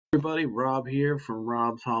Everybody, Rob here from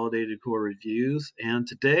Rob's Holiday Decor Reviews, and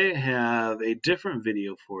today I have a different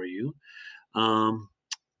video for you. Um,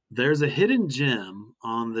 there's a hidden gem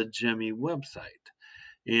on the Gemmy website,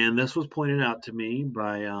 and this was pointed out to me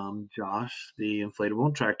by Josh, the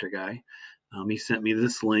inflatable tractor guy. He sent me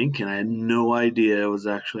this link, and I had no idea it was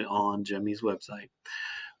actually on Gemmy's website.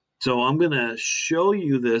 So I'm going to show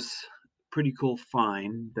you this pretty cool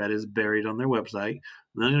find that is buried on their website,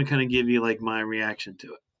 and I'm going to kind of give you like my reaction to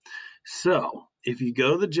it. So if you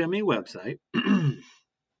go to the Gemmy website and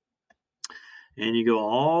you go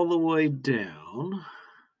all the way down,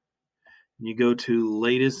 and you go to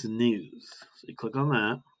latest news. So you click on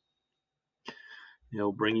that.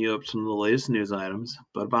 It'll bring you up some of the latest news items.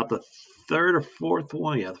 But about the third or fourth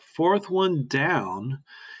one, the fourth one down,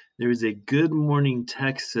 there is a Good Morning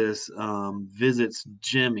Texas visits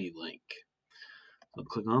Gemmy link. So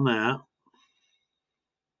click on that.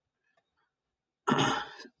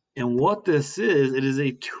 And what this is, it is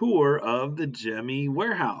a tour of the Gemmy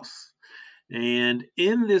Warehouse. And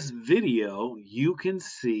in this video, you can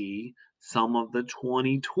see some of the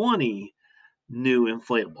 2020 new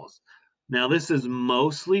inflatables. Now, this is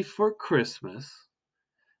mostly for Christmas.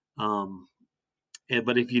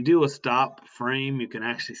 But if you do a stop frame, you can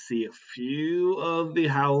actually see a few of the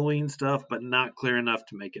Halloween stuff, but not clear enough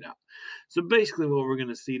to make it out. So basically what we're going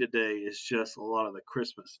to see today is just a lot of the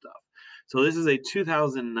Christmas stuff. So this is a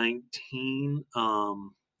 2019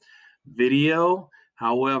 video.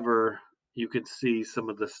 However, you can see some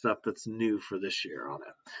of the stuff that's new for this year on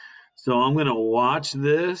it. So I'm going to watch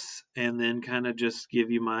this and then kind of just give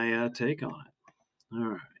you my take on it. All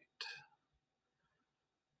right.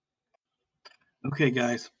 Okay,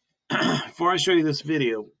 guys. Before I show you this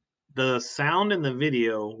video, the sound in the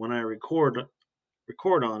video when I record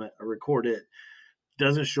on it or record it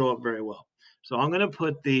doesn't show up very well. So I'm going to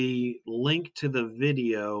put the link to the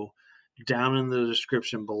video down in the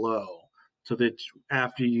description below so that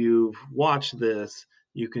after you've watched this,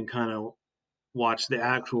 you can kind of watch the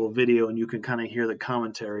actual video and you can kind of hear the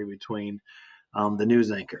commentary between the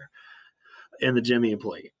news anchor and the Gemmy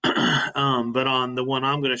employee. But on the one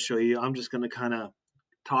I'm going to show you, I'm just going to kind of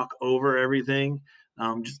talk over everything.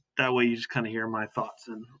 Just that way you just kind of hear my thoughts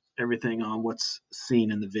and everything on what's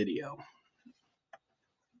seen in the video.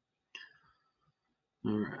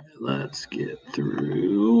 All right, let's get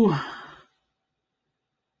through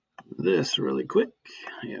this really quick.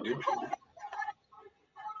 Yeah.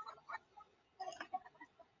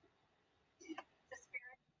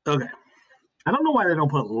 Okay. I don't know why they don't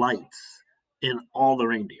put lights in all the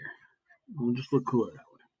reindeer. It'll just look cooler that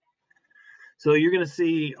way. So you're going to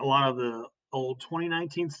see a lot of the old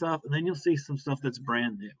 2019 stuff, and then you'll see some stuff that's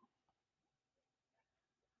brand new.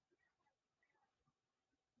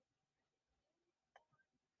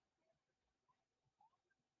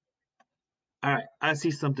 All right, I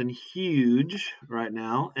see something huge right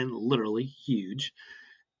now, and literally huge.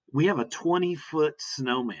 We have a 20-foot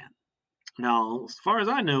snowman. Now, as far as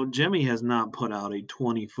I know, Gemmy has not put out a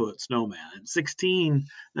 20-foot snowman. And 16,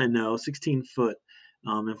 I know, 16-foot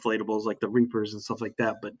inflatables like the Reapers and stuff like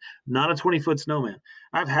that, but not a 20-foot snowman.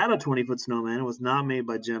 I've had a 20-foot snowman. It was not made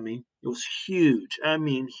by Gemmy. It was huge. I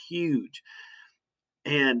mean, huge.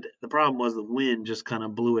 And the problem was the wind just kind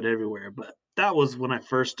of blew it everywhere. But that was when I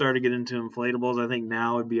first started getting into inflatables. I think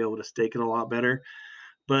now I'd be able to stake it a lot better.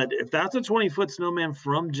 But if that's a 20-foot snowman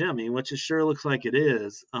from Gemmy, which it sure looks like it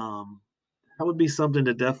is, that would be something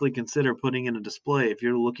to definitely consider putting in a display if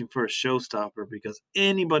you're looking for a showstopper, because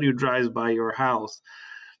anybody who drives by your house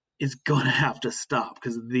is going to have to stop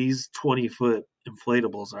because these 20-foot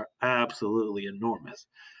inflatables are absolutely enormous.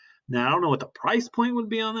 Now, I don't know what the price point would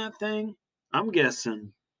be on that thing. I'm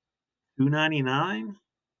guessing $299,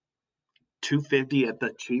 $250 at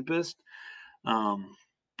the cheapest.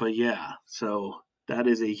 But yeah, so that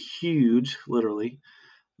is a huge, literally,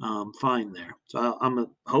 find there. So I'm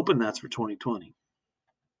hoping that's for 2020.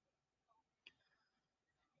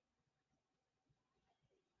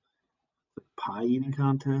 Pie eating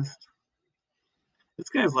contest. This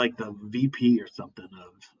guy's like the VP or something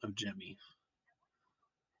of Gemmy.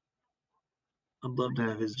 I'd love to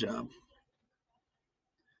have his job.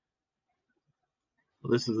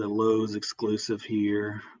 Well, this is a Lowe's exclusive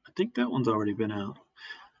here. I think that one's already been out.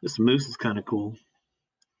 This moose is kind of cool.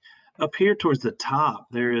 Up here towards the top,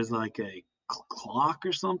 there is like a clock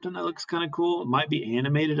or something that looks kind of cool. It might be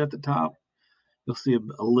animated at the top. You'll see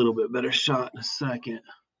a little bit better shot in a second.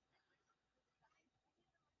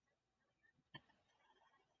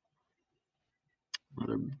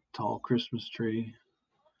 Another tall Christmas tree.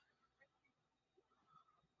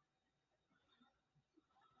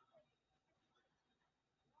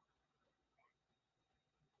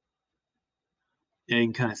 Yeah, you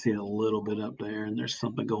can kind of see it a little bit up there, and there's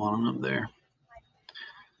something going on up there.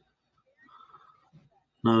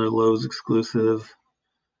 Another Lowe's exclusive.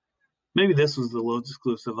 Maybe this was the Lowe's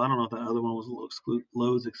exclusive. I don't know if that other one was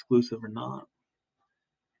Lowe's exclusive or not.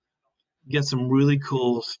 Get some really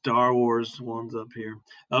cool Star Wars ones up here.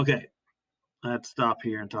 Okay, let's stop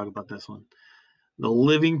here and talk about this one. The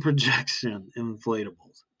living projection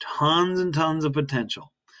inflatables. Tons and tons of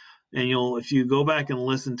potential. And if you go back and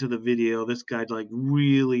listen to the video, this guy like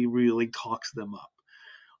really talks them up.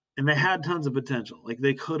 And they had tons of potential. Like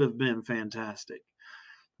they could have been fantastic.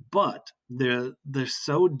 But they're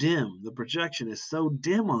so dim. The projection is so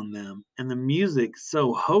dim on them, and the music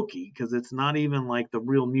so hokey because it's not even like the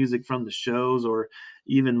real music from the shows or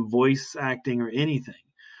even voice acting or anything.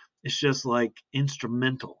 It's just like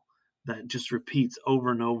instrumental that just repeats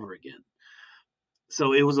over and over again.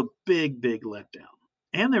 So it was a big letdown,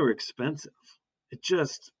 and they were expensive. It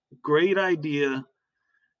just great idea.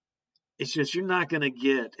 It's just you're not going to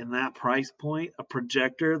get in that price point a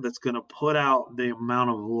projector that's going to put out the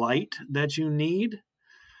amount of light that you need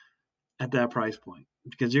at that price point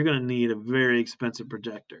because you're going to need a very expensive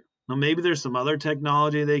projector. Now, maybe there's some other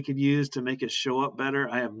technology they could use to make it show up better.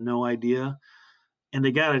 I have no idea. And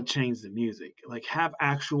they got to change the music, like have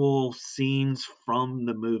actual scenes from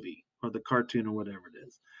the movie or the cartoon or whatever it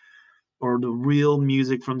is, or the real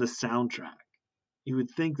music from the soundtrack. You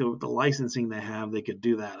would think that with the licensing they have, they could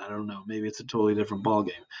do that. I don't know. Maybe it's a totally different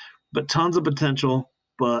ballgame. But tons of potential,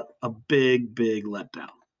 but a big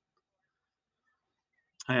letdown.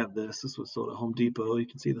 I have this. This was sold at Home Depot. You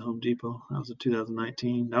can see the Home Depot. That was a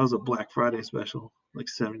 2019. That was a Black Friday special, like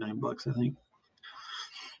 79 bucks, I think.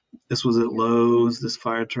 This was at Lowe's, this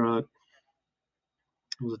fire truck.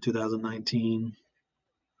 It was a 2019.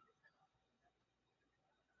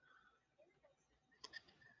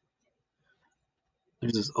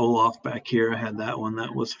 There's this Olaf back here. I had that one.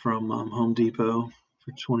 That was from Home Depot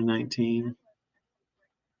for 2019.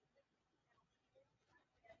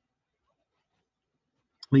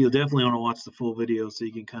 But you'll definitely want to watch the full video so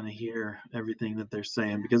you can kind of hear everything that they're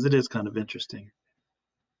saying because it is kind of interesting.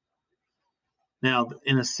 Now,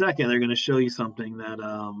 in a second, they're going to show you something that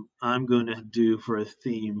I'm going to do for a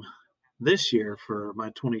theme this year for my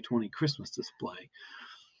 2020 Christmas display.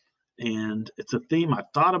 And it's a theme I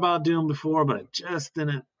thought about doing before, but I just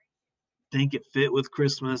didn't think it fit with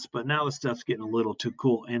Christmas. But now the stuff's getting a little too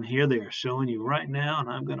cool. And here they are showing you right now, and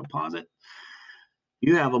I'm going to pause it.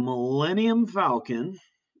 You have a Millennium Falcon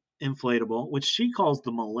inflatable, which she calls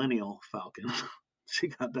the Millennial Falcon. She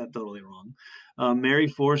got that totally wrong. Mary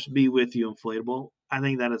Force be with you inflatable. I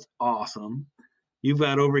think that is awesome. You've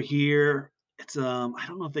got over here, it's I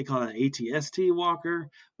don't know if they call it an ATST walker,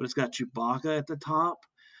 but it's got Chewbacca at the top.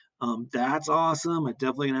 That's awesome. I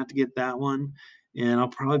definitely gonna have to get that one. And I'll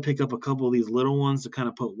probably pick up a couple of these little ones to kind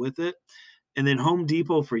of put with it. And then Home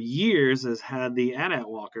Depot for years has had the AT-AT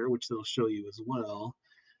walker, which they'll show you as well.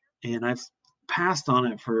 And I've passed on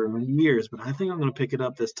it for years, but I think I'm going to pick it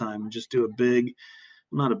up this time and just do a big,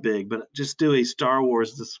 not a big, but just do a Star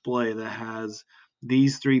Wars display that has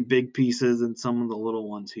these three big pieces and some of the little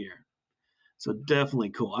ones here. So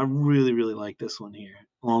definitely cool. I really like this one here,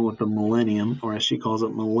 along with the Millennium, or as she calls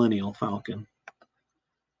it, Millennial Falcon.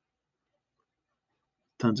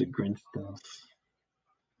 Tons of Grinch stuff.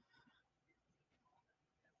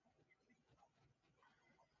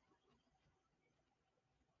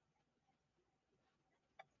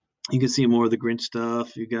 You can see more of the Grinch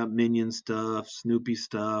stuff. You got Minion stuff, Snoopy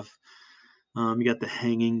stuff. You got the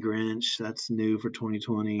Hanging Grinch. That's new for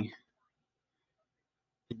 2020.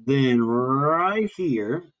 Then right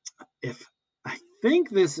here, if I think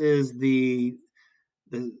this is the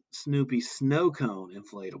Snoopy snow cone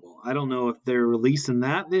inflatable. I don't know if they're releasing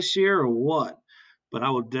that this year or what, but I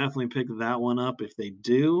will definitely pick that one up if they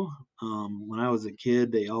do. When I was a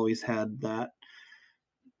kid, they always had that.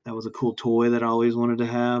 That was a cool toy that I always wanted to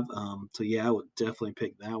have. So yeah, I would definitely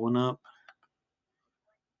pick that one up.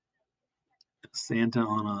 Santa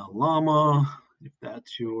on a llama, if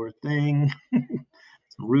that's your thing.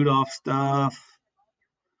 Some Rudolph stuff.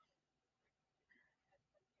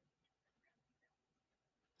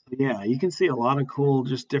 Yeah, you can see a lot of cool,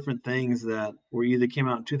 just different things that were either came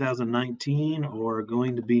out in 2019 or are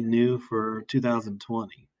going to be new for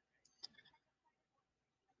 2020.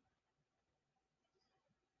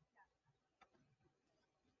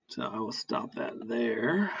 So I will stop that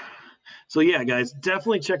there. So yeah, guys,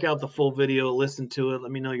 definitely check out the full video, listen to it.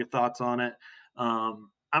 Let me know your thoughts on it.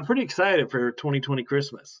 I'm pretty excited for 2020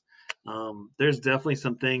 Christmas. There's definitely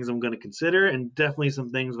some things I'm going to consider, and definitely some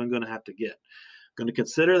things I'm going to have to get. Going to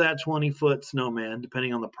consider that 20-foot snowman,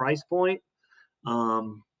 depending on the price point.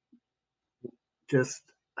 Um, just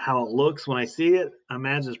how it looks when I see it, I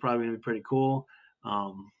imagine it's probably gonna be pretty cool.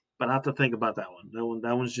 But I have to think about that one.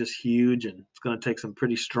 That one's just huge, and it's gonna take some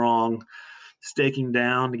pretty strong staking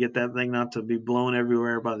down to get that thing not to be blown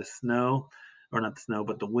everywhere by the snow, or not the snow,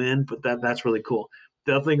 but the wind. But that's really cool.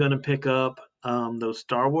 Definitely going to pick up those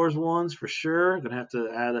Star Wars ones for sure. Going to have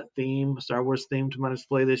to add a Star Wars theme to my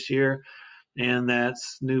display this year, and that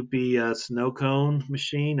Snoopy snow cone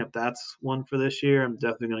machine. If that's one for this year, I'm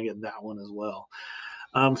definitely going to get that one as well.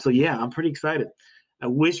 So yeah, I'm pretty excited. I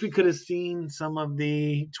wish we could have seen some of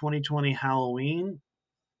the 2020 Halloween.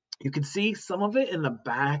 You can see some of it in the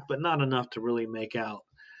back, but not enough to really make out,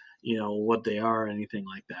 what they are or anything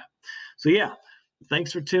like that. So yeah,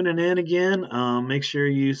 thanks for tuning in again. Make sure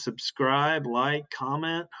you subscribe, like,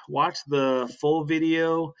 comment, watch the full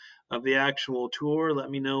video of the actual tour.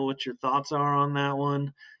 Let me know what your thoughts are on that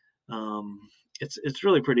one. Um, it's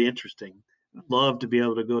really pretty interesting. I'd love to be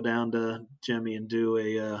able to go down to Gemmy and do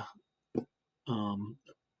um,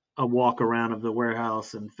 a walk around of the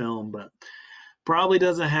warehouse and film, but probably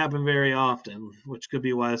doesn't happen very often, which could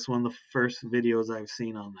be why it's one of the first videos I've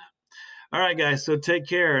seen on that. All right, guys, so take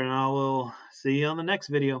care, and I will see you on the next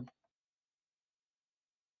video.